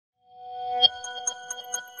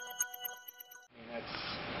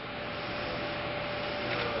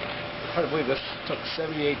Hard to believe this took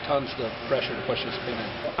 78 tons of pressure to push this pin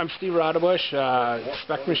in. I'm Steve Roudebush,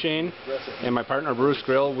 SPEC Machine, and my partner Bruce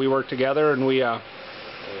Grill. We work together, and we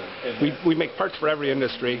make parts for every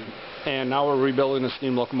industry. And now we're rebuilding a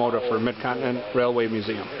steam locomotive for Mid-Continent Railway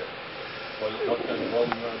Museum.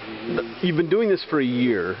 You've been doing this for a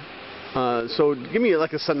year. So give me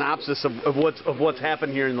like a synopsis of what's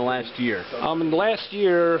happened here in the last year. In the last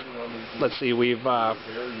year, let's see, we've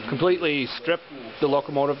completely stripped the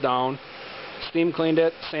locomotive down, steam cleaned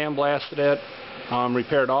it, sandblasted it,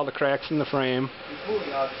 repaired all the cracks in the frame.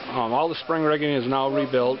 All the spring rigging is now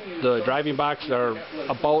rebuilt. The driving boxes are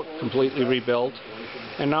about completely rebuilt.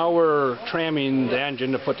 And now we're tramming the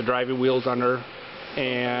engine to put the driving wheels under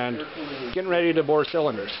and getting ready to bore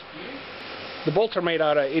cylinders. The bolts are made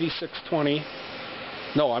out of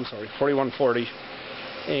 4140,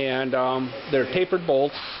 and they're tapered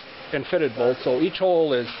bolts and fitted bolts, so each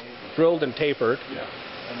hole is drilled and tapered,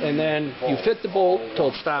 and then you fit the bolt till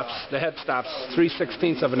it stops, the head stops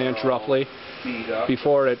 3/16 of an inch roughly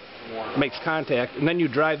before it makes contact, and then you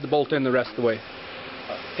drive the bolt in the rest of the way.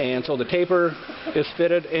 And so the taper is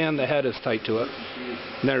fitted and the head is tight to it,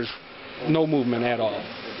 and there's no movement at all.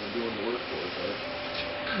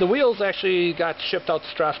 The wheels actually got shipped out to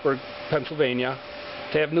Strasburg, Pennsylvania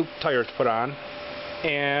to have new tires put on,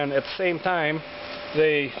 and at the same time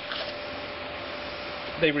they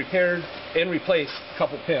repaired and replaced a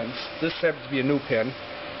couple pins. This happens to be a new pin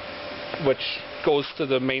which goes to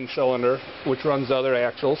the main cylinder which runs the other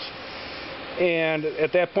axles, and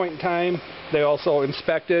at that point in time they also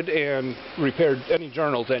inspected and repaired any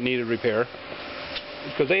journals that needed repair,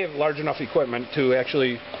 because they have large enough equipment to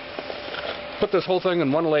actually put this whole thing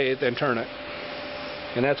in one lathe and turn it,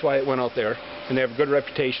 and that's why it went out there, and they have a good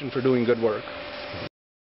reputation for doing good work.